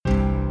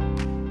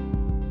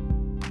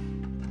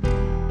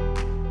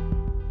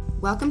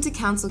Welcome to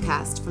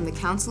CounselCast from the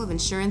Council of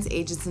Insurance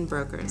Agents and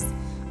Brokers.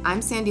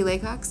 I'm Sandy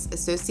Laycox,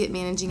 Associate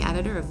Managing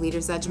Editor of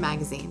Leaders Edge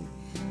magazine.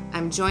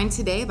 I'm joined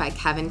today by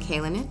Kevin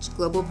Kalinich,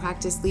 Global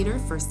Practice Leader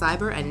for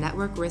Cyber and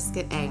Network Risk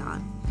at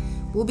Aon.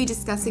 We'll be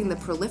discussing the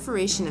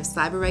proliferation of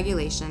cyber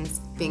regulations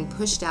being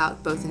pushed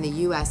out both in the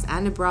U.S.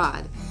 and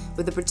abroad,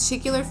 with a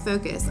particular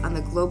focus on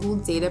the Global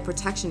Data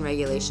Protection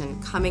Regulation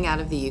coming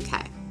out of the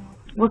UK.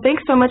 Well,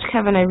 thanks so much,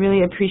 Kevin. I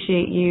really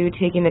appreciate you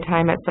taking the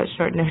time at such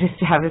short notice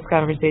to have this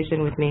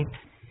conversation with me.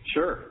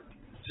 Sure.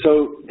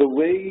 So the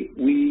way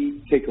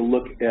we take a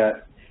look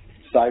at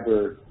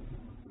cyber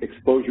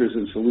exposures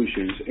and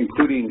solutions,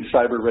 including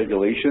cyber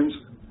regulations,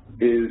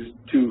 is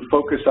to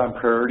focus on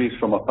priorities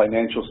from a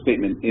financial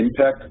statement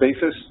impact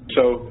basis.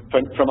 So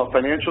from a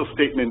financial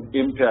statement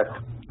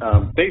impact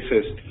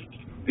basis,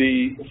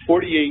 the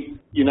 48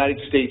 United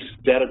States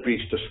data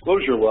breach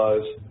disclosure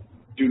laws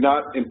do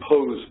not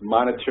impose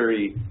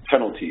monetary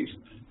penalties.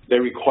 They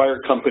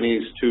require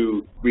companies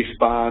to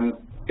respond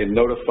and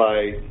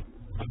notify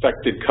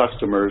affected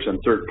customers and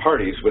third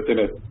parties within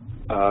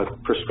a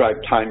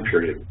prescribed time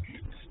period.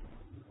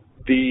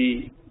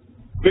 The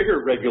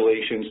bigger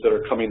regulations that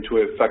are coming into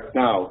effect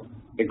now,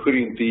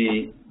 including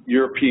the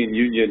European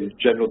Union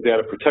General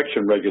Data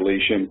Protection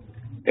Regulation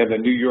and the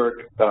New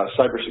York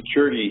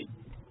Cybersecurity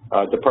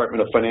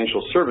Department of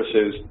Financial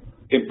Services,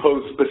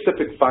 impose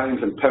specific fines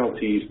and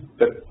penalties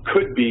that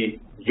could be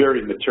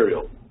very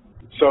material.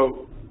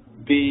 So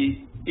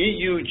the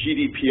EU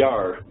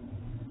GDPR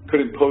could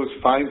impose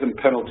fines and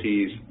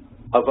penalties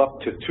of up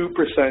to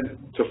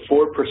 2% to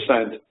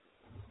 4%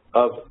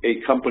 of a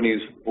company's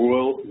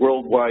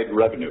worldwide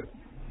revenue.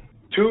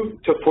 2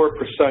 to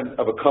 4%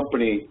 of a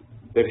company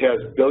that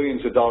has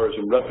billions of dollars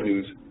in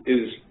revenues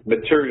is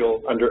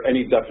material under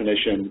any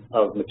definition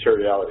of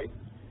materiality.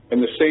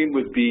 And the same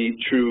would be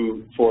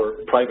true for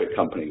private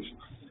companies.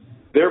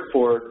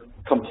 Therefore,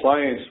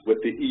 compliance with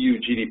the EU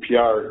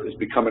GDPR is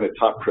becoming a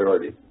top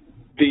priority.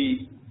 The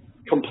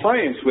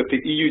compliance with the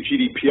EU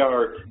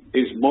GDPR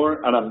is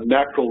more on a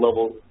macro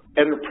level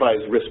enterprise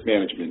risk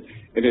management,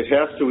 and it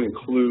has to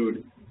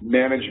include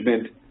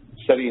management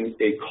setting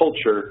a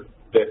culture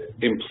that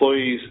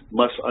employees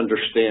must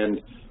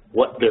understand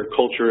what their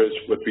culture is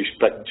with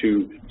respect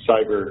to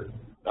cyber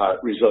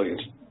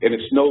resilience. And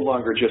it's no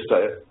longer just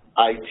an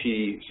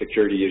IT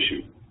security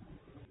issue.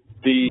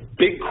 The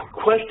big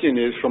question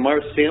is, from our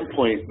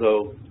standpoint,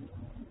 though,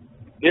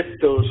 if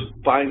those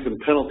fines and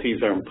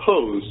penalties are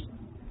imposed,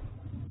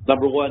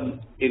 number one,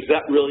 is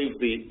that really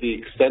the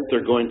extent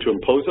they're going to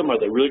impose them? Are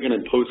they really going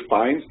to impose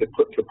fines that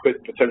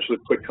potentially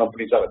put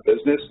companies out of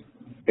business?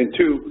 And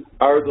two,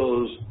 are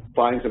those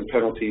fines and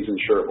penalties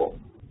insurable?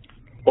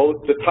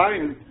 Well, the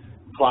time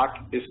clock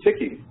is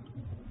ticking.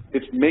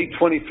 It's May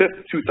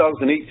 25th,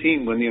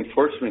 2018 when the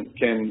enforcement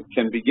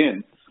can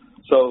begin.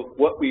 So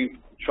what we've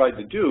tried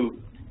to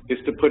do is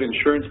to put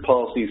insurance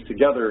policies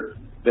together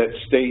that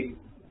state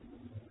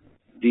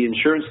the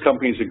insurance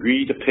companies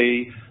agree to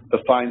pay the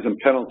fines and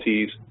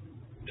penalties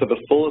to the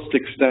fullest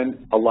extent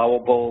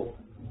allowable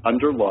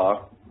under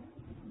law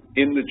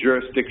in the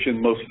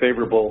jurisdiction most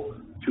favorable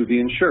to the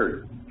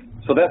insured.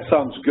 So that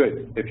sounds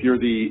good if you're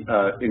the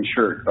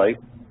insured, right?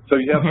 So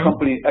you have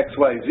company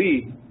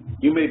XYZ,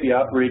 you may be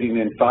operating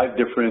in 5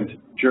 different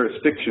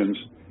jurisdictions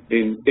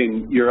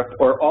in Europe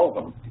or all of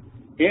them.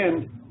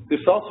 And this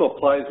also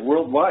applies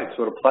worldwide,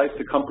 so it applies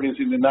to companies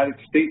in the United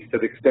States to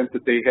the extent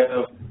that they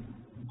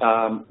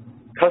have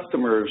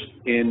customers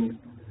in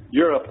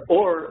Europe,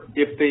 or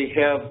if they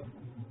have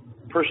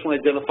personally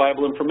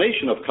identifiable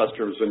information of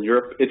customers in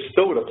Europe, it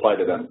still would apply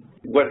to them.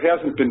 What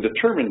hasn't been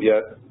determined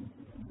yet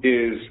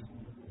is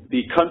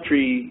the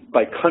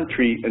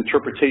country-by-country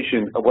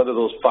interpretation of whether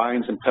those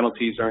fines and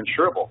penalties are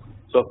insurable.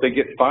 So if they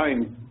get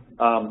fined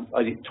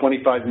a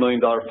 $25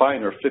 million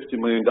fine or $50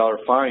 million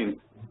fine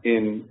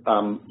in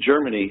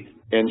Germany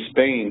and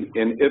Spain,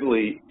 in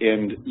Italy,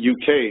 and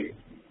UK,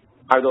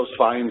 are those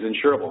fines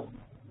insurable?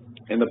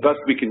 And the best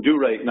we can do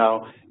right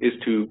now is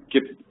to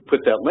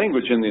put that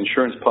language in the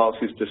insurance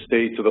policies to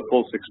stay to the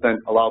fullest extent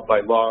allowed by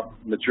law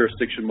in the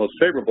jurisdiction most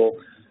favorable,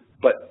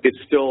 but it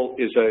still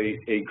is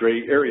a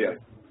gray area.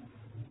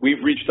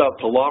 We've reached out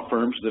to law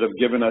firms that have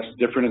given us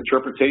different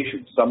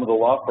interpretations. Some of the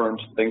law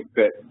firms think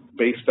that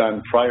based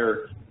on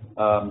prior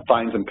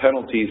fines and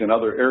penalties in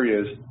other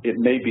areas, it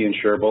may be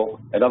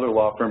insurable, and other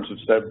law firms have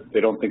said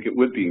they don't think it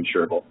would be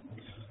insurable.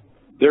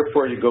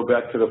 Therefore, you go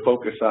back to the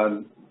focus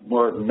on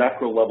more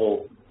macro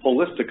level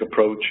holistic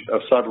approach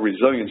of cyber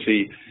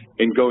resiliency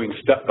and going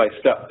step by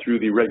step through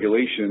the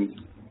regulations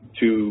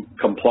to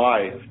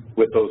comply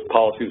with those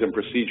policies and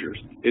procedures.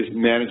 Is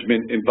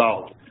management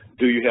involved?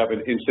 Do you have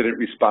an incident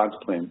response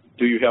plan?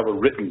 Do you have a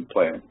written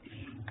plan?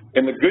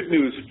 And the good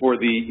news for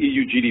the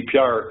EU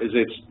GDPR is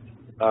it's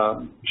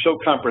so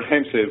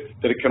comprehensive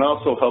that it can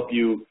also help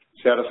you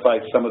satisfy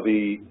some of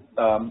the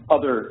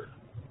other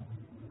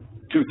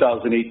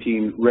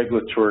 2018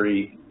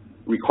 regulatory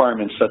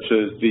requirements, such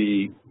as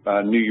the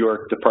New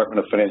York Department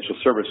of Financial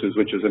Services,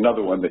 which is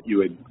another one that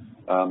you had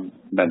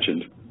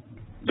mentioned.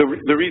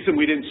 The reason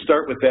we didn't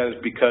start with that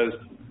is because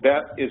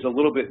that is a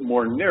little bit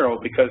more narrow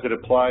because it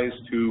applies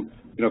to,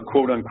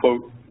 quote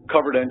unquote,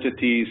 covered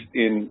entities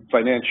in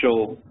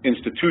financial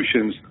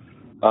institutions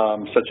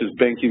such as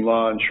banking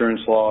law,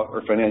 insurance law,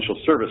 or financial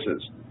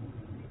services.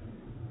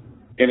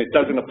 And it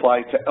doesn't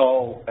apply to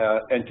all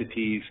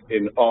entities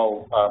in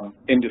all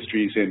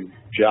industries and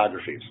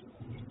geographies.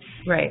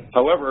 Right.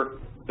 However,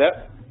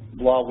 that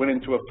law went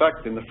into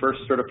effect, and the first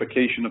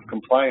certification of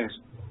compliance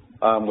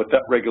with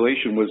that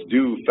regulation was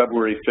due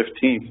February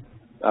 15th,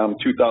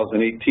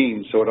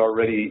 2018, so it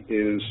already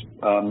is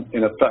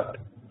in effect.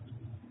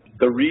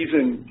 The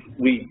reason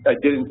I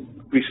didn't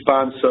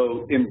respond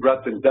so in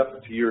breadth and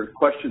depth to your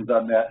questions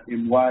on that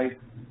and why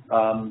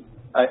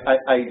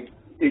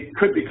it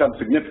could become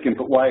significant,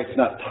 but why it's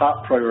not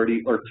top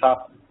priority or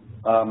top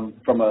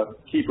from a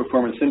key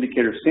performance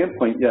indicator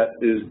standpoint yet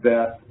is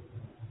that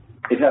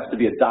it has to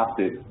be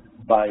adopted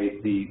by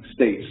the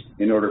states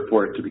in order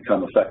for it to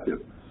become effective.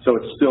 So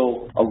it's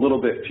still a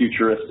little bit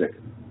futuristic.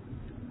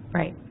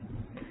 Right,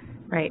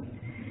 right.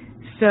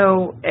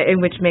 So,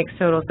 which makes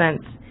total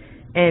sense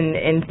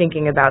in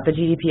thinking about the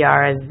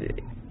GDPR as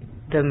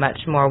the much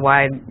more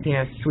wide,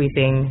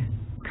 sweeping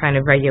kind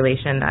of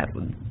regulation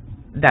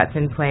that's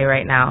in play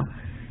right now.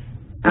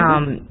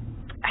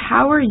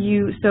 How are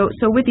you? So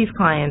with these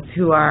clients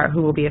who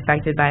will be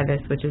affected by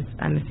this, which is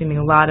I'm assuming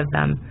a lot of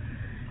them.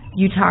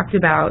 You talked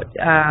about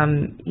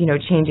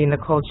changing the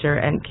culture,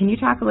 and can you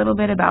talk a little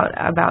bit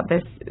about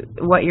this,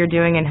 what you're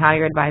doing and how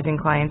you're advising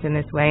clients in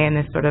this way, in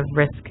this sort of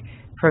risk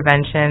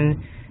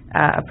prevention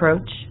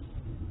approach?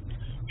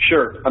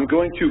 Sure. I'm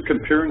going to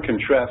compare and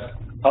contrast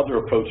other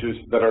approaches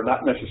that are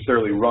not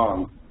necessarily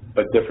wrong,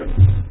 but different.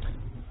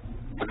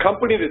 A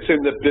company that's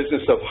in the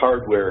business of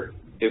hardware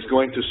is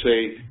going to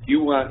say,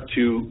 you want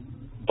to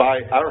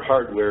buy our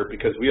hardware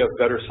because we have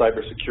better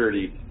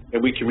cybersecurity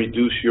and we can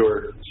reduce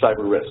your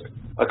cyber risk.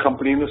 A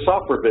company in the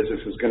software business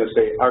is going to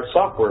say, our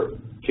software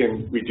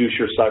can reduce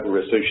your cyber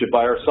risk, so you should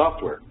buy our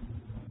software.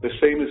 The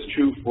same is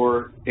true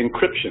for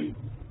encryption,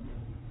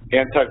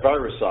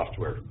 antivirus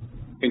software,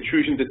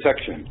 intrusion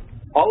detection.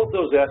 All of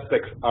those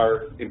aspects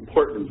are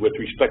important with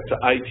respect to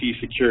IT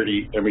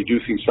security and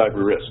reducing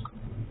cyber risk.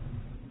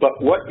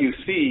 But what you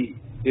see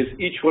is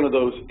each one of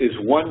those is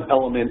one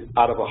element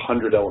out of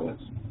 100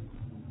 elements.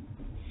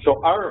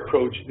 So our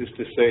approach is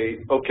to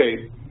say,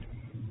 okay,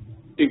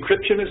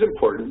 encryption is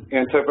important,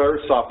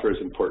 antivirus software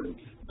is important,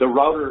 the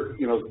router,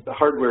 the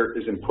hardware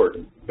is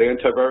important, the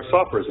antivirus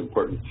software is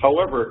important.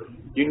 However,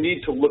 you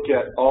need to look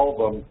at all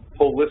of them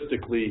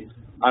holistically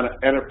on an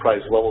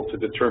enterprise level to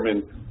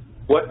determine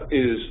what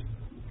is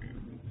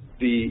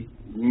the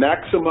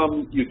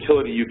maximum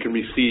utility you can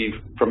receive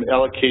from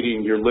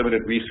allocating your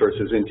limited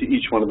resources into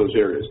each one of those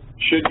areas.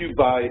 Should you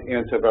buy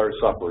antivirus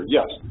software?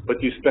 Yes,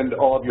 but you spend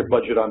all of your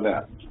budget on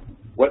that.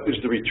 What is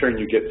the return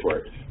you get for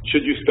it?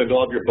 Should you spend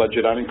all of your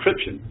budget on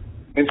encryption?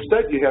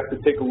 Instead, you have to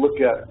take a look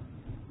at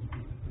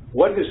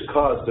what has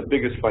caused the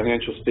biggest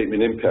financial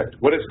statement impact.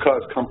 What has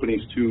caused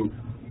companies to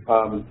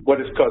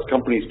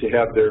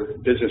have their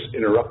business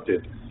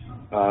interrupted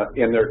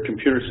and their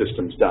computer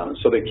systems down,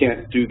 so they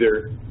can't do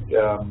their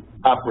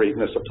operate in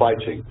the supply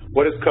chain?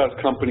 What has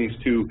caused companies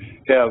to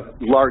have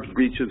large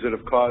breaches that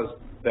have caused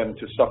them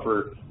to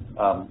suffer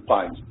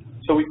fines?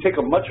 So we take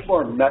a much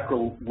more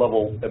macro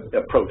level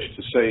approach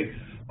to say,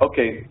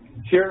 okay,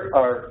 here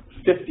are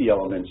 50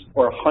 elements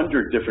or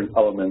 100 different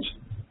elements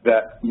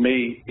that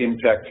may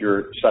impact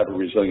your cyber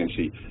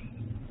resiliency.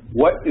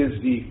 What is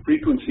the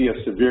frequency of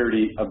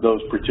severity of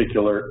those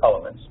particular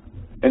elements?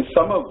 And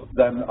some of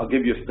them, I'll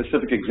give you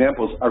specific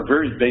examples, are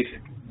very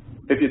basic.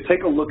 If you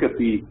take a look at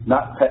the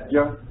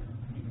NotPetya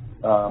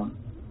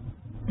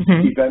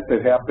event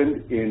that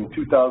happened in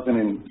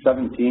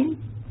 2017,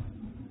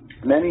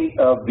 many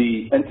of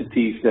the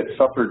entities that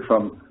suffered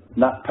from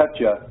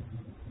NotPetya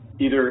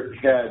either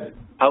had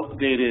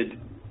outdated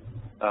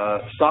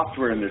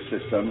software in their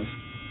systems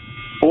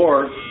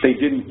or they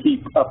didn't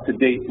keep up to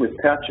date with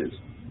patches.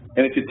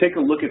 And if you take a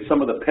look at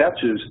some of the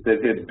patches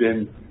that had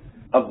been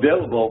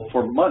available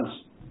for months,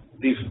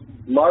 these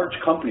large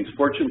companies,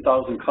 Fortune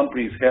 1000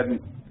 companies,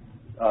 hadn't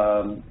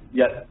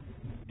yet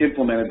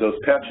implemented those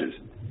patches.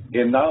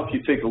 And now if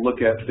you take a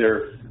look at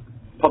their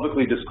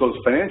publicly disclosed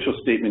financial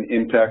statement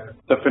impact,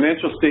 the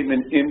financial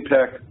statement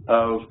impact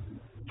of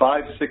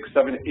 5, 6,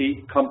 7,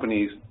 8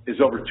 companies is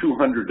over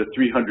 $200 to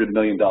 $300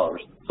 million.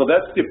 So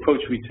that's the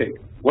approach we take.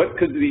 What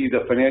could be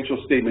the financial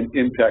statement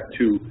impact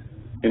to,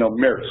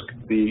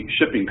 Maersk, the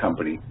shipping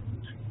company,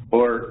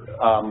 or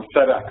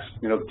FedEx,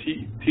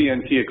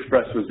 TNT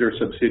Express was their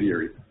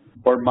subsidiary,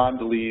 or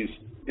Mondelez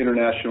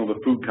International, the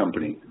food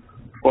company,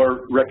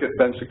 or Reckitt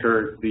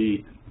Benckiser,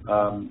 the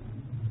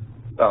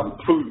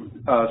food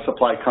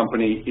supply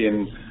company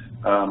in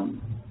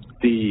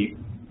the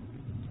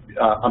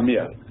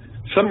EMEA.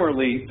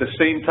 Similarly, the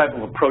same type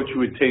of approach we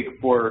would take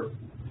for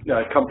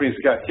companies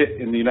that got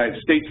hit in the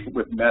United States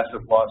with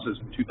massive losses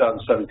in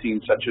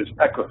 2017, such as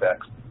Equifax.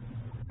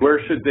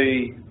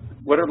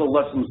 What are the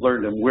lessons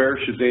learned, and where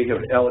should they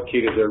have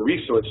allocated their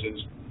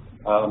resources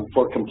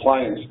for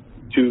compliance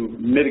to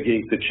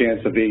mitigate the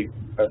chance of a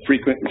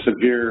frequent and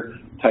severe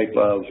type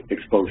of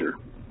exposure.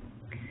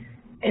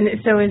 And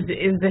so is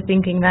the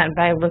thinking that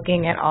by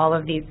looking at all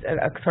of these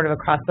sort of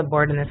across the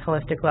board in this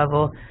holistic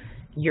level,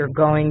 it's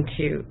going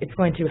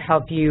to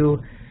help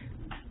you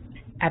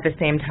at the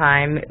same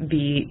time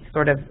be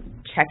sort of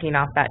checking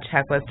off that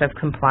checklist of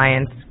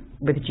compliance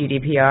with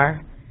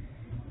GDPR?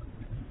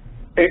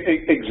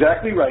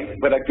 Exactly right,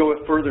 but I'd go a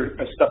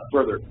step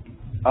further.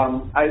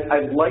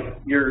 I like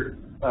your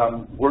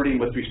wording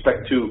with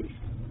respect to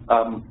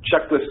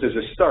checklist as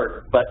a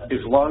start, but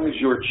as long as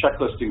your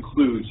checklist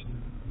includes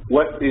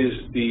what is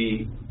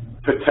the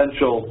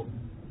potential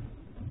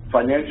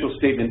financial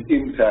statement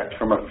impact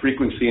from a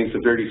frequency and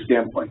severity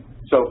standpoint.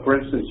 So, for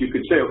instance, you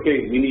could say,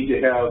 okay, we need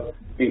to have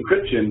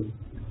encryption,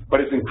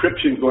 but is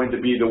encryption going to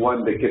be the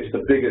one that gets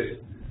the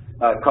biggest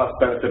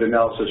cost-benefit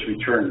analysis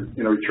return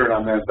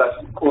on that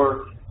investment,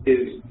 or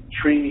is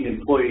training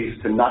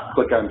employees to not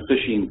click on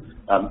phishing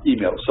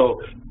emails?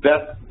 So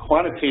that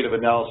quantitative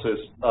analysis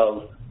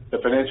of the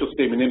financial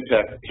statement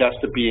impact has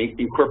to be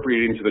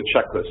incorporated into the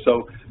checklist.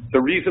 So the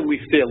reason we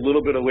stay a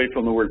little bit away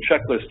from the word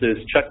checklist is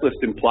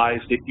checklist implies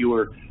that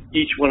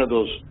each one of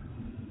those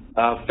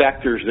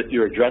factors that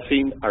you're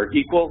addressing are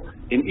equal,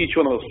 and each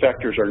one of those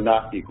factors are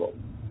not equal.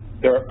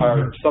 There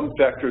are some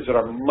factors that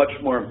are much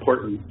more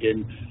important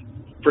in,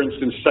 for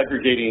instance,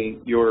 segregating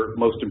your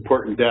most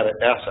important data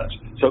assets.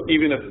 So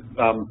even if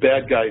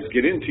bad guys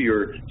get into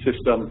your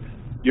system,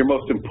 your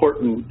most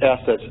important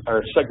assets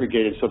are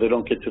segregated so they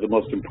don't get to the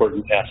most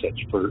important assets,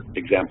 for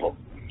example.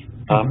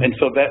 And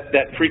so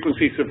that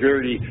frequency,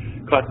 severity,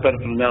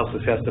 cost-benefit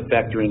analysis has to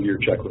factor into your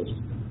checklist.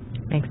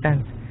 Makes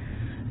sense.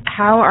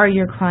 How are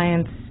your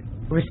clients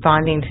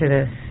responding to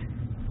this?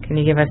 Can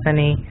you give us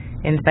any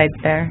insights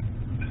there?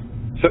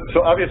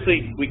 So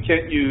obviously, we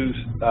can't use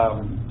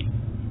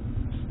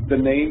the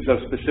names of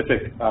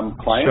specific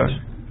clients.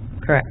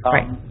 Sure. Correct.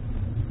 Right.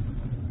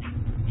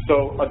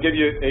 So I'll give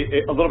you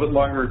a little bit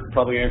longer,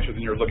 probably, answer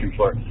than you're looking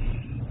for.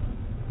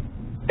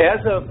 As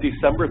of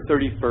December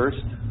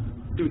 31st,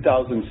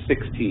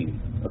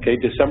 2016, okay,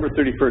 December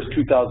 31st,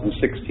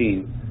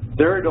 2016,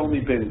 there had only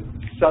been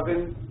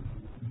 7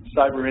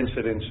 cyber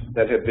incidents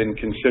that have been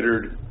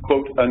considered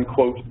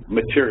quote-unquote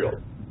material.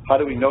 How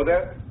do we know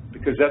that?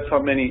 Because that's how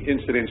many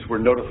incidents were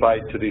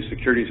notified to the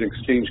Securities and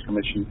Exchange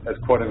Commission as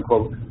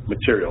quote-unquote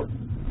material.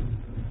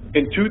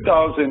 In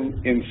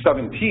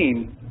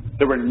 2017,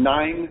 there were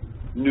 9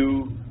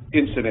 new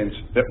incidents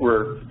that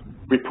were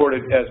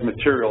reported as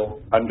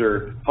material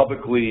under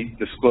publicly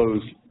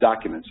disclosed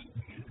documents.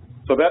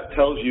 So that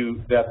tells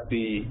you that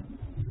the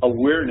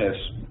awareness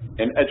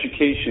and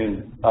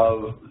education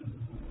of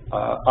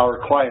our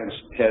clients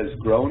has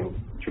grown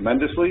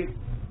tremendously.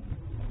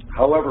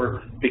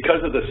 However,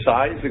 because of the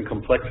size and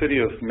complexity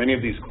of many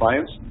of these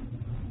clients,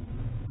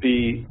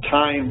 the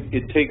time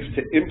it takes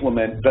to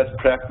implement best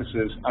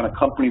practices on a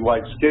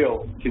company-wide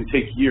scale can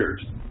take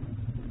years.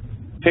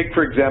 Take,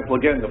 for example,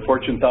 again, the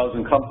Fortune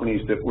 1000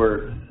 companies that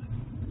were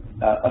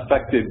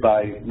affected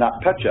by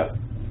NotPetya.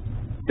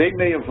 They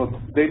may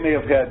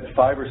have had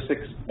 5 or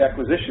 6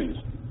 acquisitions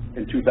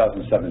in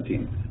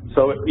 2017.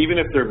 So even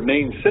if their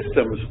main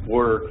systems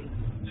were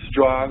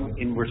strong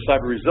and were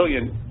cyber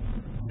resilient,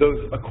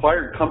 those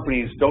acquired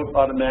companies don't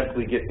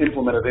automatically get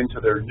implemented into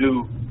their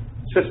new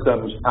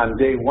systems on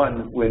day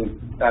one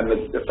on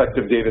the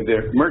effective date of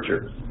their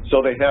merger.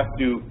 So they have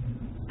to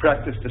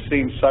practice the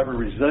same cyber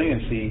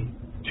resiliency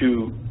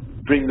to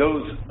bring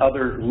those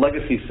other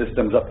legacy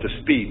systems up to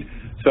speed.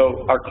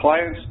 So our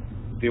clients,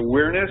 the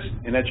awareness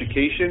and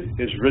education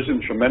has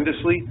risen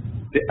tremendously.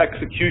 The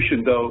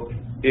execution, though,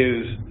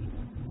 is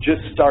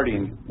just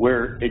starting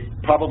where it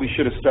probably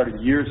should have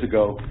started years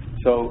ago.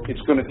 So it's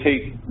going to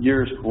take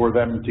years for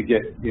them to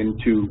get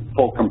into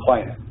full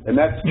compliance. And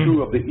that's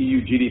true of the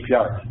EU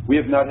GDPR. We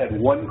have not had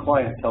one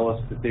client tell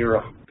us that they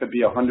could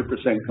be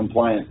 100%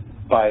 compliant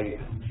by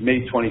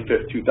May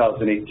 25th,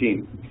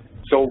 2018.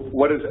 So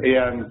what is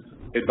Aon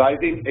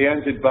advising?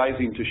 Aon's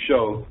advising to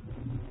show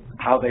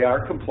how they are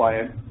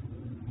compliant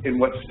and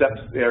what steps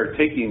they are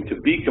taking to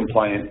be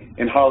compliant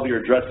and how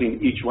they're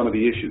addressing each one of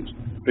the issues.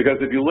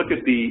 Because if you look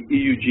at the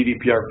EU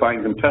GDPR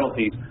fines and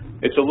penalties,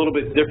 it's a little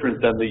bit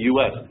different than the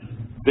US.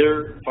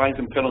 Their fines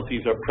and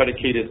penalties are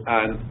predicated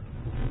on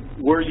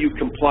were you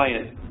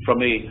compliant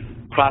from a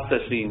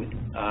processing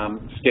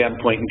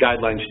standpoint and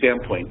guideline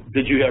standpoint?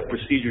 Did you have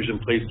procedures in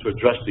place to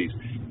address these?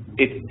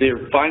 Their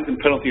fines and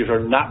penalties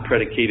are not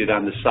predicated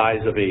on the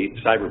size of a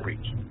cyber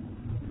breach,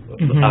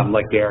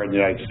 like they are in the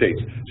United States.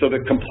 So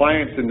the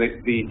compliance and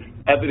the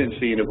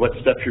evidencing of what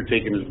steps you're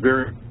taking is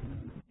very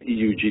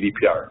EU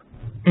GDPR.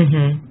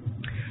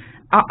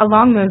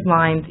 Along those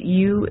lines,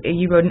 you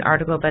wrote an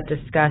article that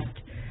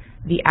discussed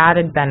the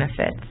added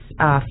benefits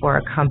for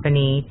a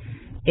company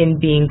in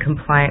being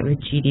compliant with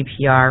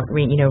GDPR,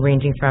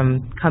 ranging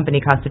from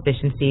company cost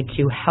efficiency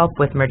to help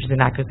with mergers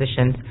and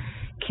acquisitions.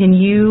 Can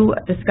you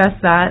discuss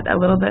that a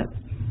little bit?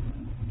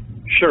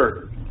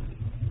 Sure.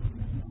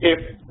 If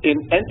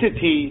an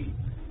entity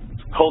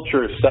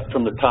culture is set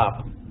from the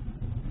top,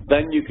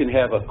 then you can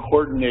have a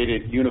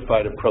coordinated,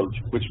 unified approach,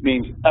 which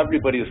means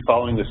everybody is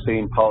following the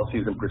same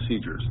policies and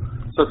procedures.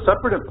 So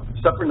separate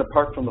and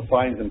apart from the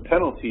fines and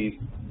penalties,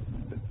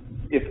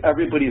 if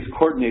everybody is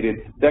coordinated,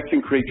 that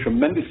can create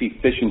tremendous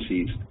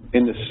efficiencies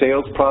in the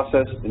sales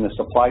process, in the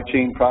supply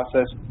chain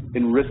process,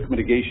 in risk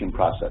mitigation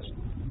process.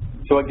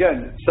 So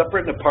again,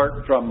 separate and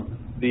apart from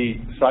the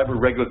cyber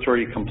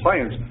regulatory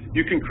compliance,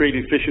 you can create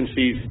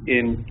efficiencies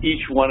in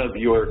each one of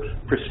your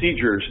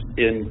procedures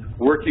in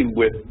working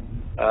with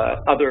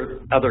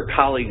other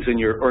colleagues in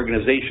your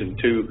organization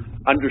to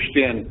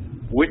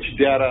understand which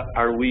data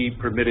are we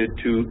permitted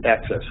to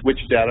access, which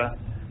data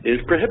is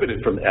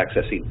prohibited from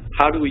accessing.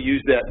 How do we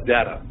use that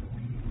data?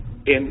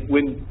 And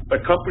when a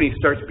company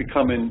starts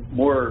becoming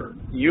more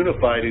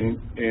unified and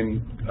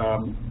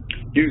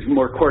use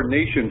more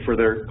coordination for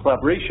their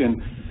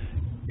collaboration,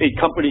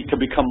 a company can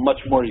become much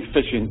more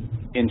efficient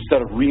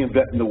instead of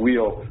reinventing the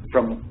wheel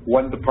from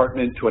one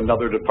department to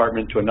another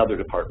department to another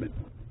department.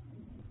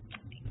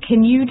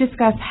 Can you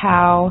discuss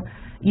how,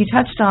 you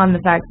touched on the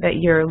fact that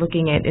you're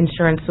looking at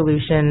insurance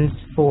solutions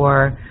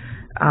for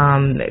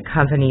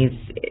companies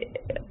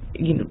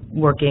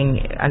working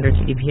under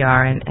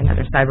GDPR and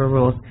other cyber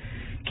rules.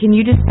 Can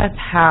you discuss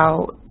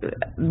how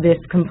this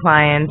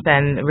compliance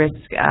and risk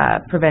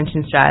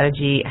prevention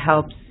strategy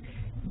helps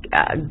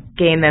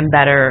gain them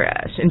better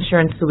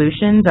insurance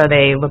solutions? Are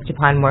they looked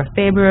upon more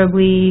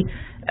favorably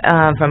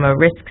from a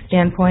risk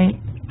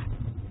standpoint?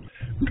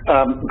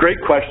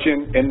 Great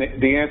question, and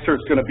the answer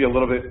is going to be a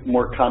little bit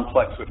more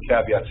complex with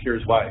caveats.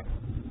 Here's why.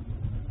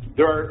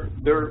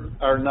 There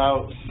are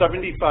now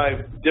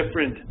 75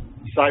 different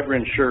cyber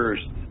insurers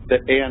that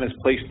Aon has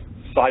placed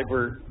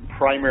cyber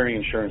primary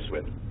insurance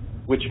with,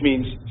 which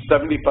means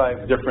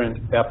 75 different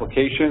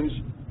applications,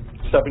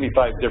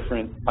 75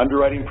 different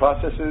underwriting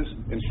processes,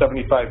 and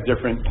 75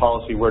 different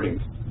policy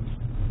wordings.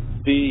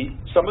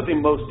 Some of the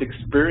most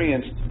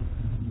experienced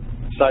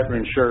cyber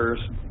insurers,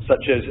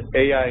 such as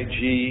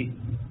AIG,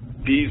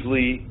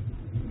 Beasley,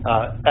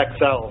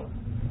 XL,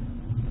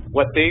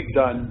 what they've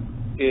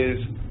done is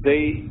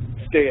they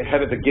stay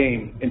ahead of the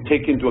game and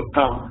take into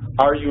account,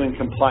 are you in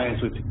compliance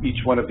with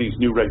each one of these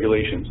new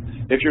regulations?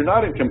 If you're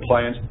not in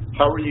compliance,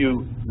 how are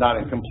you not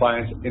in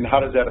compliance, and how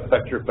does that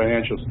affect your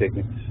financial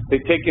statement? They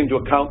take into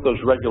account those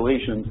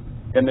regulations,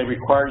 and they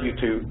require you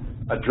to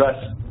address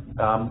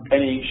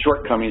any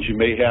shortcomings you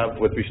may have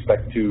with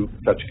respect to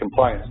such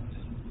compliance.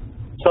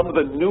 Some of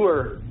the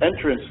newer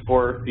entrants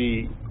for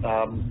in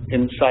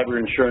cyber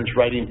insurance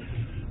writing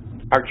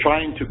are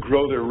trying to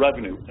grow their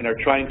revenue and are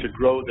trying to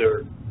grow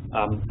their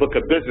book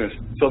of business,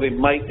 so they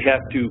might have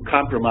to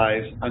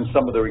compromise on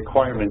some of the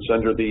requirements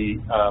under the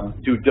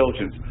due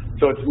diligence.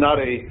 So it's not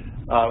a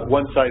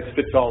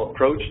one-size-fits-all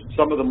approach.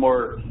 Some of the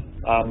more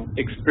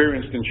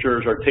experienced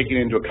insurers are taking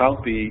into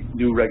account the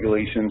new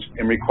regulations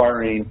and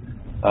requiring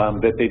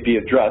that they be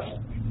addressed,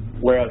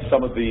 whereas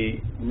some of the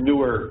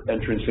newer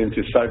entrants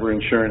into cyber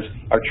insurance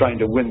are trying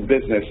to win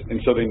business, and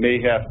so they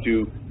may have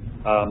to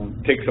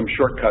take some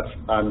shortcuts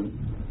on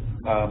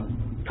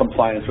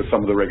compliance with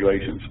some of the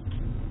regulations.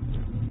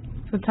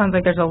 So it sounds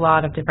like there's a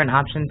lot of different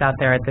options out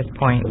there at this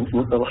point.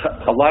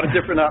 A lot of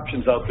different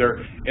options out there,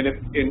 and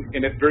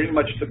it very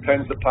much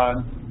depends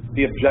upon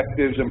the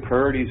objectives and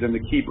priorities and the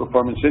key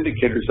performance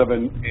indicators of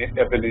an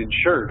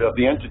insured, of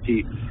the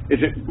entity. Is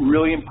it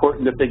really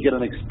important that they get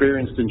an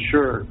experienced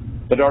insurer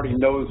that already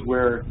knows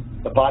where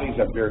the bodies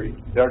are buried,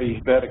 they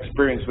already had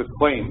experience with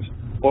claims,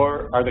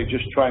 or are they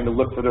just trying to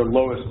look for their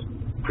lowest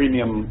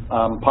premium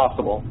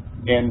possible?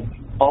 And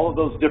all of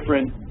those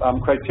different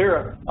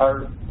criteria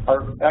are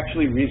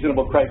actually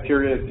reasonable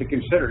criteria to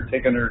consider,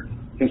 take under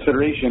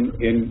consideration,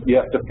 and you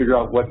have to figure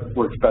out what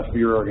works best for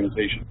your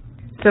organization.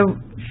 So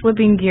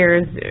flipping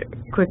gears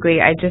quickly,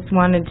 I just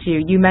wanted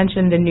to, you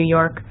mentioned the New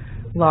York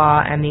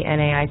law and the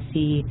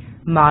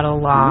NAIC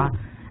model law.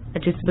 I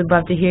just would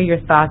love to hear your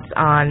thoughts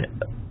on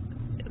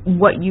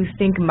what you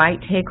think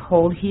might take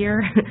hold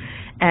here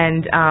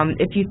and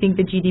if you think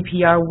the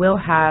GDPR will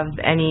have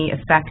any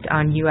effect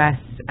on U.S.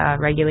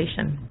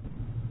 regulation.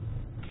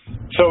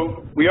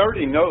 So we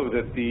already know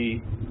that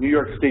the New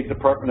York State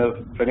Department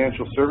of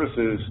Financial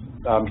Services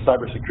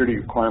cybersecurity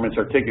requirements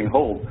are taking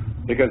hold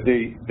because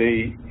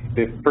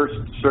the first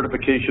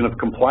certification of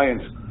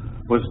compliance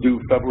was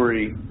due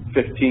February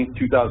 15,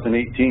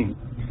 2018.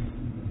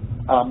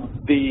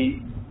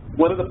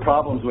 One of the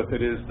problems with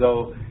it is,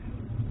 though,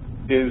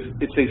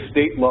 it's a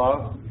state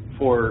law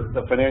for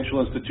the financial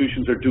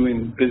institutions are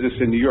doing business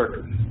in New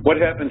York. What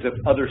happens if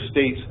other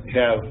states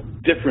have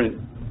different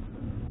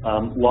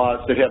laws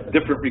that have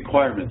different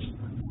requirements?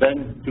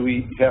 Then do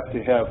we have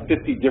to have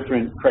 50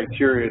 different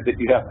criteria that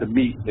you have to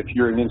meet if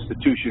you're an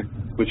institution,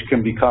 which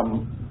can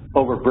become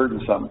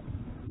overburdensome?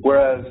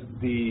 Whereas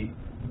the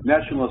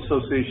National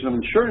Association of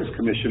Insurance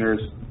Commissioners,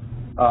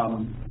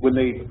 when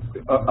they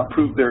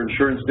approved their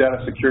insurance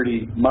data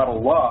security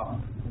model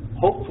law,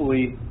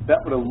 hopefully that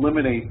would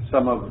eliminate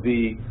some of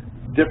the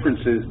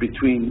differences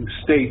between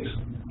states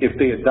if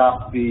they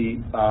adopt the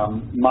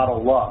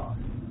model law,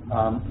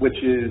 which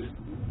is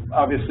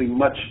obviously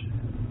much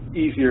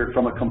easier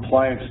from a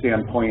compliance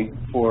standpoint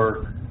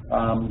for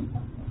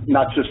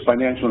not just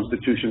financial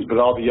institutions, but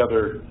all the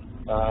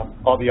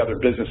other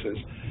businesses.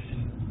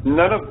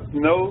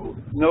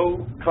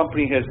 No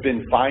company has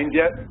been fined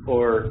yet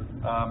or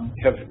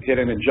have hit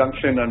an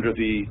injunction under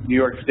the New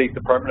York State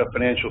Department of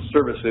Financial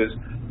Services.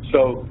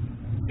 So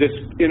this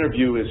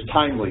interview is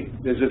timely.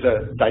 This is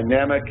a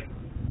dynamic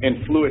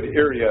and fluid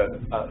area,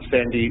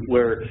 Sandy,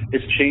 where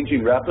it's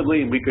changing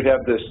rapidly, and we could have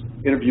this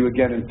interview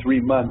again in 3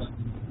 months,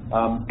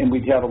 and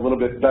we'd have a little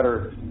bit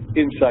better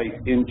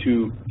insight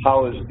into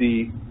how is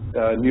the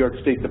New York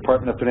State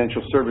Department of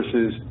Financial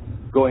Services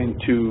going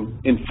to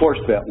enforce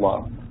that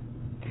law.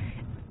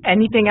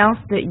 Anything else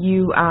that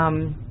you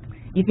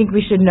think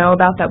we should know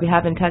about that we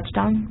haven't touched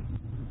on?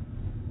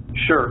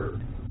 Sure.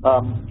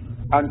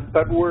 On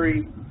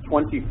February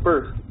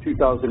 21st,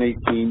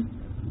 2018,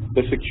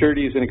 the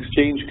Securities and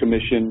Exchange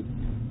Commission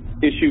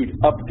issued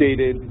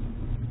updated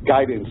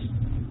guidance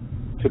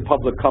to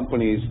public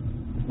companies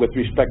with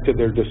respect to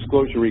their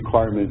disclosure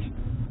requirements.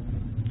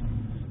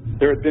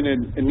 There had been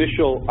an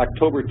initial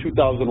October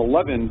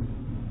 2011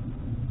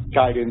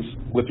 guidance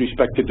with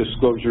respect to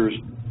disclosures,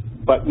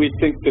 but we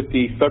think that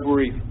the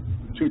February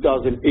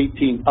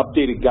 2018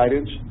 updated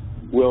guidance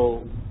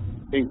will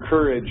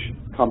encourage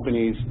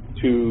companies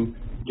to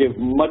give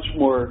much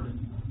more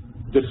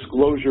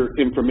disclosure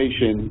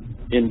information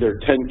in their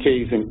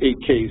 10Ks and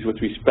 8Ks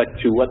with respect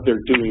to what they're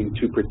doing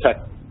to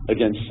protect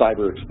against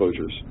cyber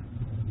exposures.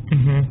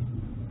 Mm-hmm.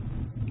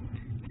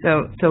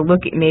 So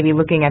maybe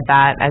looking at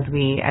that as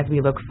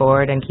we look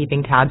forward and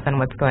keeping tabs on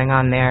what's going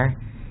on there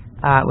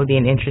would be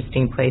an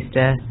interesting place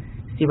to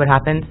see what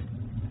happens.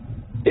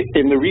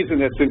 And the reason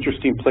that's an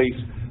interesting place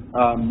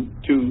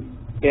to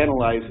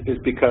analyze is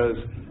because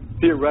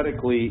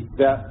theoretically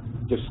that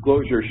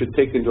disclosure should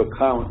take into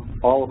account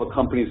all of a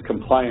company's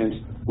compliance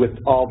with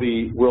all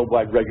the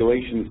worldwide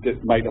regulations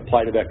that might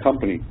apply to that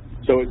company.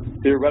 So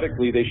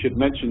theoretically, they should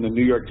mention the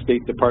New York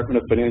State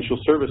Department of Financial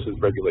Services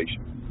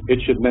regulation. It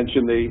should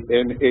mention the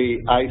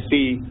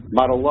NAIC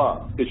model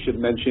law. It should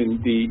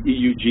mention the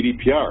EU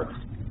GDPR.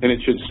 And it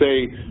should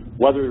say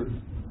whether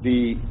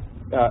the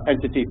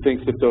entity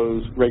thinks that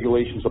those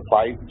regulations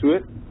apply to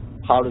it,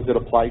 how does it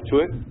apply to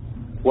it,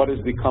 what is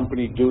the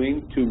company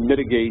doing to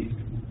mitigate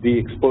the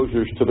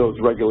exposures to those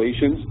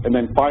regulations, and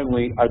then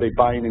finally, are they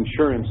buying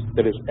insurance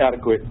that is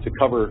adequate to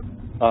cover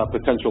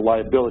potential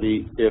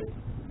liability if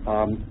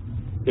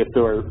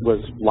there was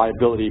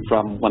liability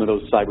from one of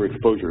those cyber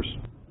exposures.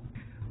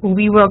 Well,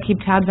 we will keep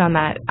tabs on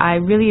that. I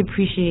really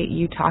appreciate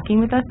you talking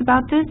with us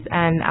about this,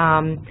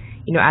 and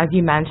you know, as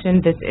you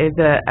mentioned, this is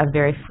a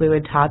very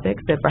fluid topic,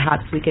 so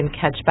perhaps we can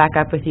catch back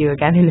up with you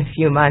again in a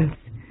few months.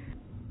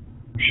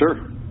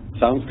 Sure.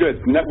 Sounds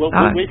good. We'll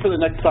wait for the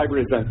next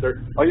cyber event.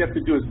 All you have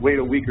to do is wait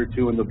a week or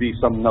two, and there'll be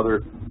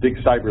another big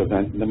cyber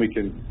event, and then we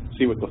can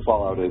see what the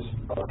fallout is.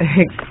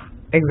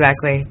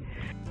 Exactly.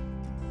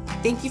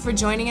 Thank you for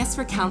joining us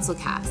for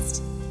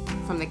CouncilCast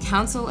from the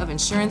Council of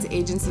Insurance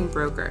Agents and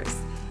Brokers.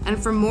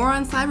 And for more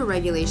on cyber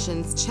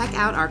regulations, check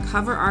out our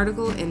cover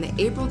article in the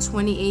April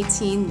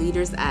 2018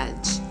 Leaders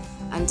Edge.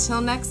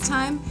 Until next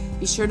time,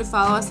 be sure to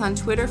follow us on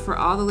Twitter for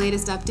all the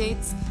latest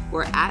updates.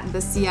 We're at the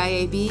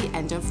CIAB,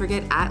 and don't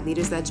forget at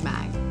Leaders Edge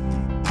Mag.